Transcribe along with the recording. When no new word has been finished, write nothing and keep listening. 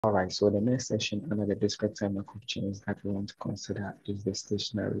All right, so the next section under the descriptor Markov chains that we want to consider is the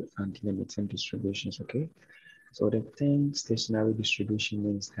stationary and limiting distributions, okay? So the term stationary distribution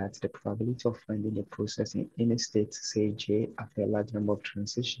means that the probability of finding a process in any state, say J, after a large number of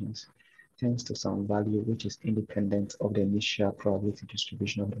transitions tends to some value which is independent of the initial probability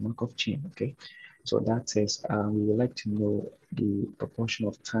distribution of the Markov chain, okay? So that says we would like to know the proportion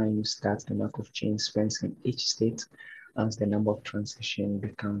of times that the Markov chain spends in each state as the number of transitions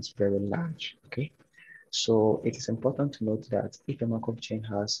becomes very large, okay? So it is important to note that if a Markov chain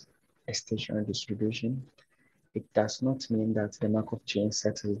has a stationary distribution, it does not mean that the Markov chain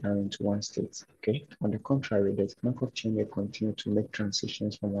settles down into one state, okay? On the contrary, the Markov chain will continue to make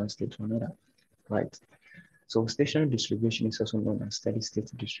transitions from one state to another, right? So stationary distribution is also known as steady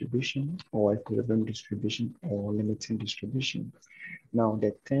state distribution or equilibrium distribution or limiting distribution. Now,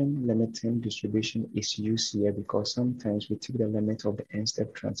 the term limiting distribution is used here because sometimes we take the limit of the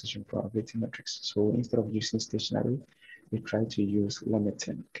n-step transition probability matrix. So instead of using stationary, we try to use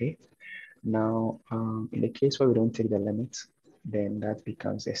limiting, okay? Now, in the case where we don't take the limit, then that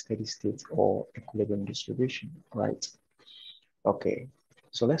becomes a steady state or equilibrium distribution, right? Okay,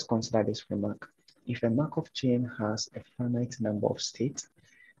 so let's consider this framework. If a Markov chain has a finite number of states,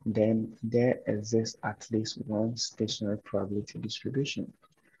 then there exists at least one stationary probability distribution.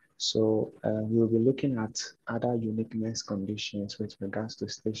 So we'll be looking at other uniqueness conditions with regards to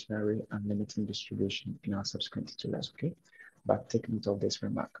stationary and limiting distribution in our subsequent tutorials, okay? But take note of this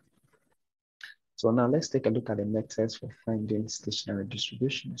remark. So now let's take a look at the methods for finding stationary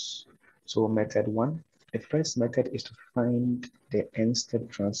distributions. So method one, the first method is to find the n-step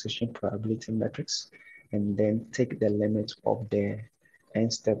transition probability matrix and then take the limit of the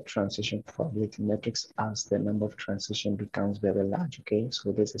n-step transition probability matrix as the number of transition becomes very large, okay?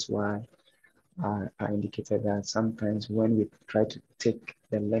 So this is why I indicated that sometimes when we try to take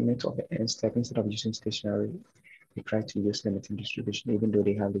the limit of the n-step instead of using stationary, we try to use limiting distribution, even though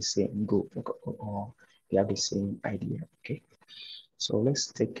they have the same goal or they have the same idea, okay? So let's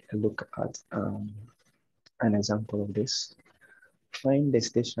take a look at an example of this. Find the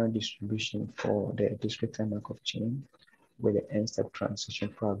stationary distribution for the descriptor Markov chain with the n-step transition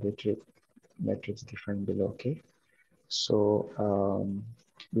probability matrix defined below, okay? So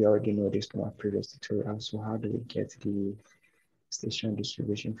we already know this from our previous tutorial. So how do we get the stationary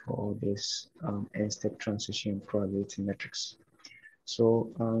distribution for all this n-step transition probability matrix? So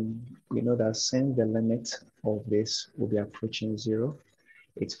we know that since the limit of this will be approaching zero,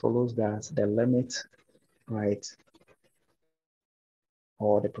 it follows that the limit, right,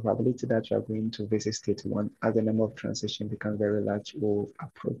 or the probability that you are going to visit state one as the number of transition becomes very large will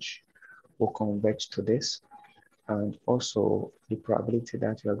converge to this. And also the probability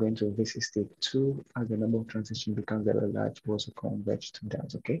that you are going to visit state two as the number of transition becomes very large will also converge to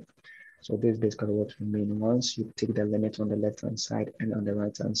that, okay? So this is basically what we mean. Once you take the limit on the left-hand side and on the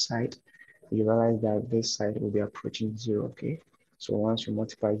right-hand side, you realize that this side will be approaching zero, okay? So once you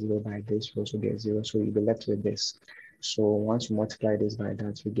multiply zero by this, you also get zero, so you'll be left with this. So once you multiply this by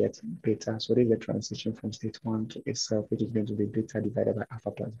that, you get beta. So this is the transition from state one to itself, which is going to be beta divided by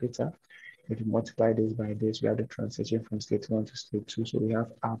alpha plus beta. If you multiply this by this, we have the transition from state one to state two. So we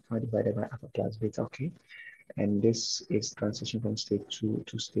have alpha divided by alpha plus beta, okay? And this is transition from state two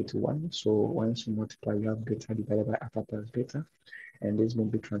to state one. So once you multiply, you have beta divided by alpha plus beta. And this will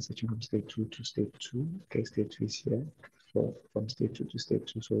be transition from state two to state two. Okay, state two is here. So from state two to state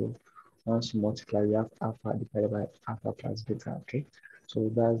two. So once you multiply, you have alpha divided by alpha plus beta. Okay,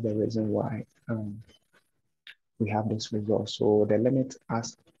 so that's the reason why we have this result. So the limit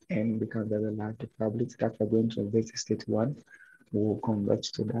as n becomes very large, the probability that we're going to visit state one will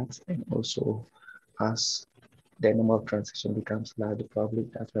converge to that, and also as the number of transition becomes large, the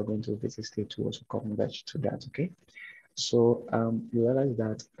probability that we're going to visit state two also converge to that. Okay. So you realize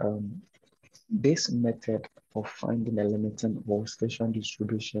that this method of finding a limiting or stationary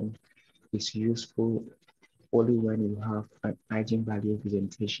distribution is useful only when you have an eigenvalue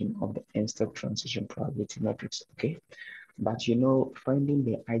representation of the n-step transition probability matrix, okay? But you know, finding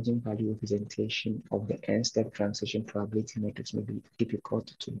the eigenvalue representation of the n-step transition probability matrix may be difficult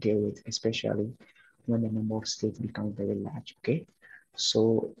to deal with, especially when the number of states becomes very large, okay?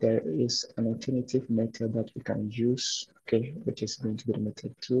 So there is an alternative method that we can use, okay, which is going to be the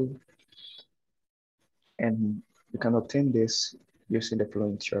method two. And you can obtain this using the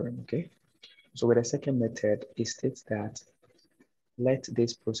following theorem, okay? So with the second method, it states that let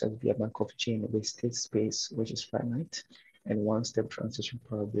this process be a Markov chain with state space, which is finite, and one-step transition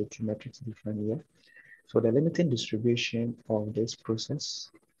probability matrix defined here. So the limiting distribution of this process,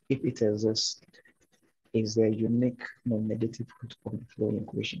 if it exists, is a unique non-negative root of the following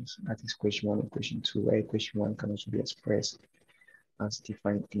equations. That is equation 1 and equation 2, where equation 1 can also be expressed as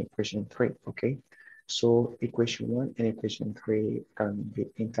defined in equation 3, okay? So equation 1 and equation 3 can be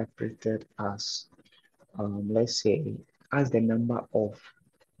interpreted as, let's say, as the number of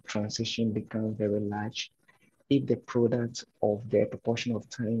transition becomes very large, if the product of the proportion of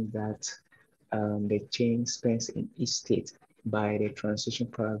time that the chain spends in each state by the transition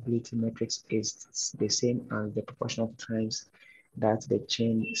probability matrix is the same as the proportion of times that the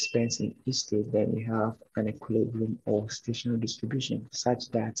chain spends in each state, then we have an equilibrium or stationary distribution such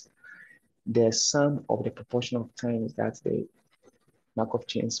that the sum of the proportion of times that the Markov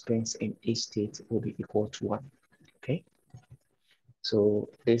chain spends in each state will be equal to 1. Okay. So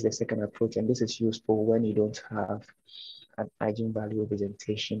this is the second approach, and this is useful when you don't have an eigenvalue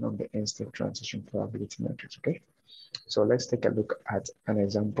representation on the n-state transition probability matrix. Okay. So let's take a look at an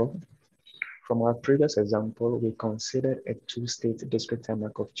example. From our previous example, we considered a two-state discrete time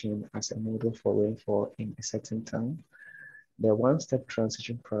Markov chain as a model for rainfall in a certain time. The one-step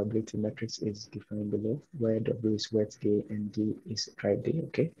transition probability matrix is defined below, where W is wet day and D is dry day,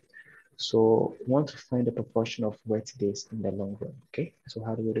 okay? So we want to find the proportion of wet days in the long run, okay? So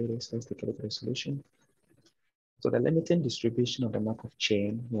how do we do this? Let's take a look at the solution. So the limiting distribution of the Markov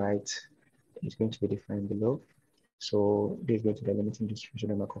chain, right, is going to be defined below. So this is going to be the limiting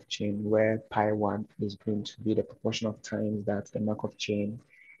distribution of the Markov chain, where pi 1 is going to be the proportion of times that the Markov chain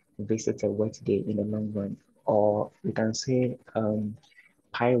visits a wet day in the long run. Or we can say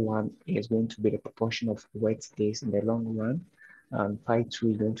pi 1 is going to be the proportion of wet days in the long run, and pi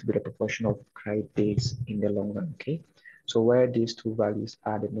 2 is going to be the proportion of dry days in the long run, okay? So where these two values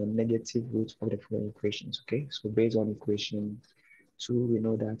are the non-negative roots of the following equations, okay? So based on equation 2, we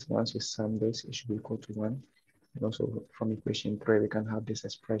know that once we sum this, it should be equal to 1. And also from equation 3, we can have this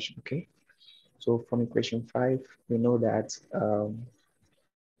expression, okay? So from equation 5, we know that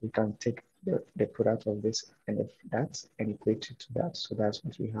we can take the product of this and that and equate it to that. So that's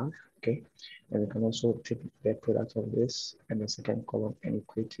what we have, okay? And we can also take the product of this and the second column and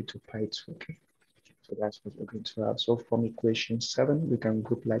equate it to pi 2, okay? So that's what we're going to have. So from equation 7, we can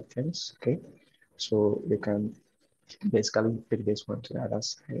group like terms, okay? So we can basically pick this one to the other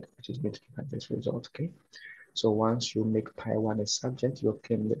side, which is going to give us this result, okay? So once you make pi 1 a subject, you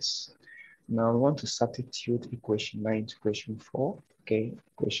obtain this. Now we want to substitute equation 9 into equation 4, okay?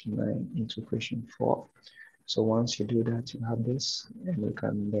 Equation 9 into equation 4. So once you do that, you have this, and you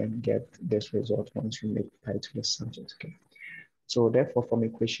can then get this result once you make pi to the subject, okay? So therefore, from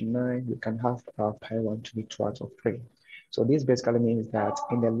equation 9, we can have pi 1 to be 2 out of 3. So this basically means that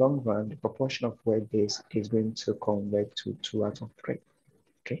in the long run, the proportion of wet days is going to convert to 2 out of 3,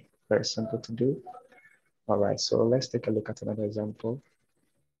 okay? Very simple to do. All right, so let's take a look at another example.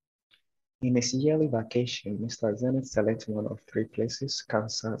 In his yearly vacation, Mr. Zenith selects one of 3 places,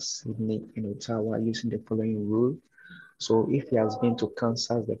 Kansas, Sydney, and Ottawa, using the following rule. So if he has been to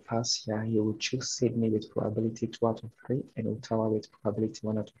Kansas the past year, he will choose Sydney with probability 2 out of 3 and Ottawa with probability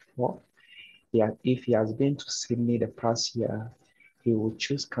 1 out of 4. If he has been to Sydney the past year, he will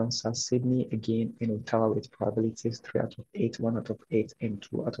choose Kansas, Sydney again, and Ottawa with probabilities 3 out of 8, 1 out of 8, and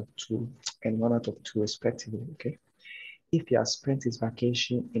 2 out of 2, and 1 out of 2 respectively, okay? If he has spent his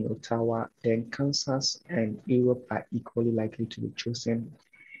vacation in Ottawa, then Kansas and Europe are equally likely to be chosen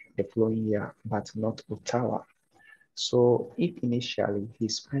the following year, but not Ottawa. So if initially he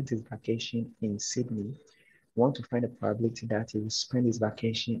spent his vacation in Sydney, we want to find the probability that he will spend his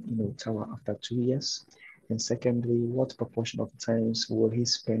vacation in Ottawa after 2 years. And secondly, what proportion of times will he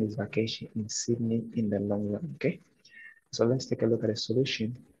spend his vacation in Sydney in the long run, okay? So let's take a look at the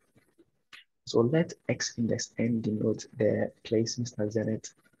solution. So let X index n denote the place Mr.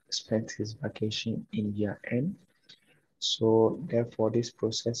 Zenith spent his vacation in year n. So therefore, this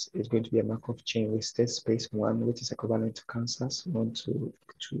process is going to be a Markov chain with state space 1, which is equivalent to Kansas, 1 to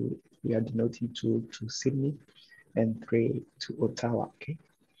we are denoting 2 to Sydney, and 3 to Ottawa, okay?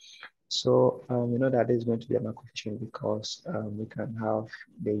 So we know that this is going to be a Markov chain because we can have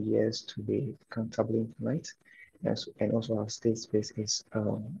the years to be countably infinite, and also our state space is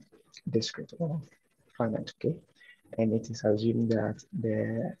discrete or finite, okay? And it is assuming that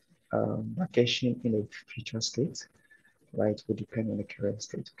the vacation in a future state, right, will depend on the current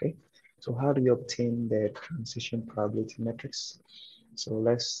state, okay? So how do you obtain the transition probability matrix? So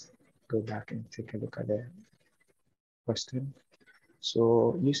let's go back and take a look at the question.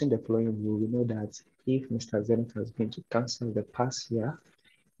 So using the following rule, we know that if Mr. Zenith has been to Kansas the past year,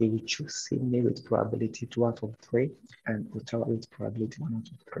 he will choose Sydney with probability 2 out of 3 and Ottawa with probability 1 out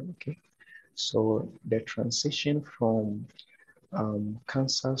of 3, okay? So the transition from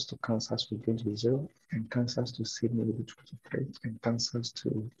Kansas to Kansas will going to be 0, and Kansas to Sydney will be 2 out of 3, and Kansas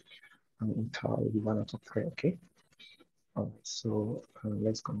to Utah will be 1 out of 3, okay? So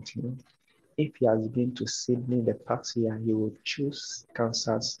let's continue. If he has been to Sydney the past year, he will choose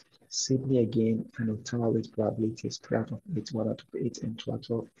Kansas, Sydney again, and Ottawa with probabilities 3 out of 8, 1 out of 8, and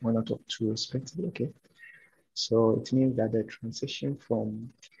 1 out of 2 respectively, okay? So it means that the transition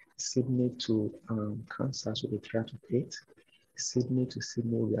from Sydney to Kansas will be 3 out of 8, Sydney to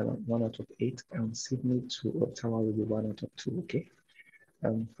Sydney will be 1 out of 8, and Sydney to Ottawa will be 1 out of 2, okay?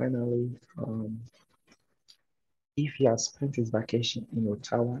 And finally, if he has spent his vacation in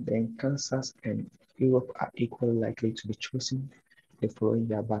Ottawa, then Kansas and Europe are equally likely to be chosen the following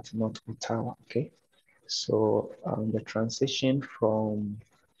year, but not Ottawa, okay? So the transition from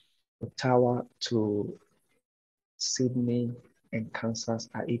Ottawa to Sydney and Kansas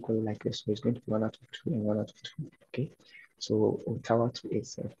are equally likely, so it's going to be 1 out of 2 and 1 out of 2, okay? So Ottawa to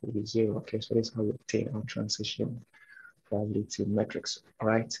itself will be 0, okay? So this is how we obtain our transition probability metrics, all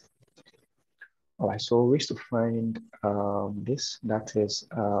right? All right, so ways to find that is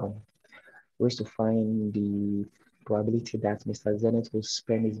ways to find the probability that Mr. Zenith will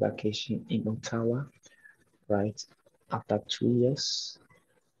spend his vacation in Ottawa, right, after 2 years,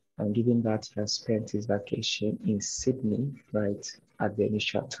 and given that he has spent his vacation in Sydney, right, at the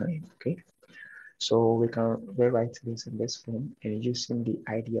initial time, okay? So we can rewrite this in this form, and using the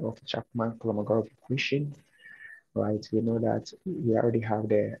idea of Chapman-Kolmogorov equation, right? We know that we already have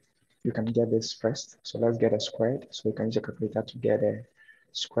you can get this first. So let's get a squared. So we can use a calculator to get a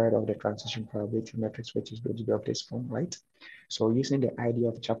squared of the transition probability matrix, which is going to be of this form, right? So using the idea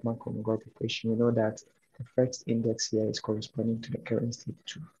of Chapman-Kolmogorov equation, we know that the first index here is corresponding to the current state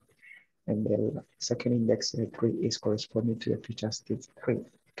 2. And the second index here, 3, is corresponding to the future state 3,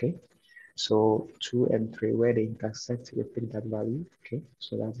 okay? So 2 and 3, where they intersect, we pick that value, okay?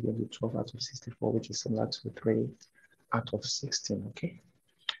 So that's going to be 12 out of 64, which is similar to 3 out of 16, okay?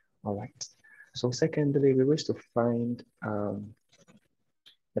 All right. So secondly, we wish to find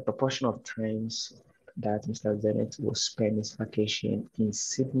the proportion of times that Mr. Zenith will spend his vacation in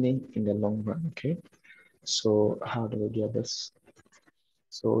Sydney in the long run, okay? So how do we get this?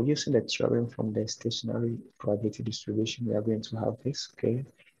 So using the theorem from the stationary probability distribution, we are going to have this, okay?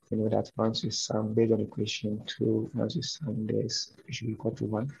 You know that once you sum based on equation 2, once you sum this, it should be equal to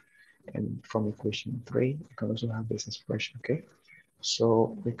 1. And from equation 3, you can also have this expression, okay?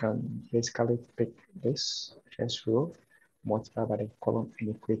 So we can basically pick this first row, multiply by the column and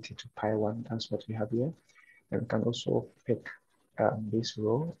equate it to pi 1. That's what we have here. And we can also pick this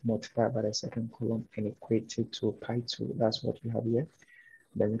row, multiply by the second column and equate it to pi 2. That's what we have here.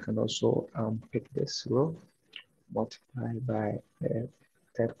 Then we can also pick this row, multiply by the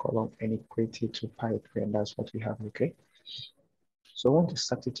third column and equate it to pi 3. And that's what we have, okay? So I want to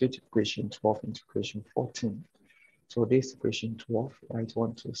substitute equation 12 into equation 14. So this equation 12, I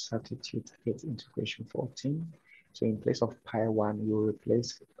want to substitute it into equation 14. So in place of pi 1, you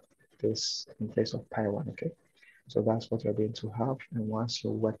replace this in place of pi 1, okay? So that's what you're going to have. And once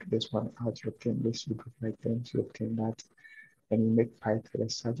you work this one out, you obtain this, you group like them to obtain that. And you make pi 3 the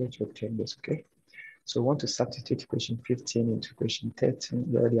subject, you obtain this, okay? So we want to substitute equation 15 into equation 13.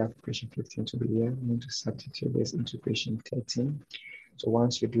 We already have equation 15 to be here. We want to substitute this into equation 13. So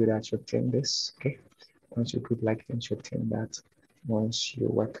once you do that, you obtain this, okay? Once you put like things, you obtain that. Once you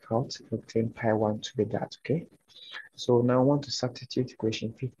work out, you obtain pi 1 to be that, okay? So now I want to substitute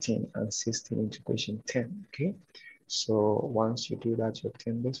equation 15 and 16 into equation 10, okay? So once you do that, you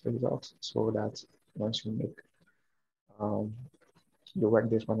obtain this result, so that once you make, you work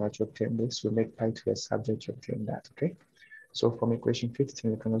this one out, you obtain this, you make pi to a subject, you obtain that, okay? So from equation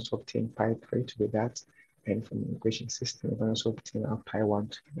 15, you can also obtain pi 3 to be that, and from equation 16, you can also obtain pi 1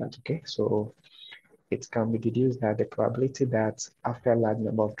 to be that, okay? So it can be deduced that the probability that after a large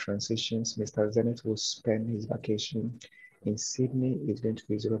number of transitions, Mr. Zenith will spend his vacation in Sydney is going to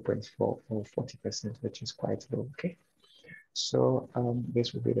be 0.4 or 40%, which is quite low, okay? So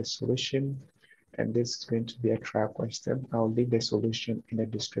this will be the solution, and this is going to be a trial question. I'll leave the solution in the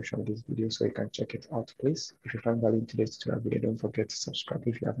description of this video so you can check it out, please. If you find value in today's tutorial video, don't forget to subscribe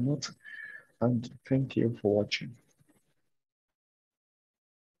if you have not, and thank you for watching.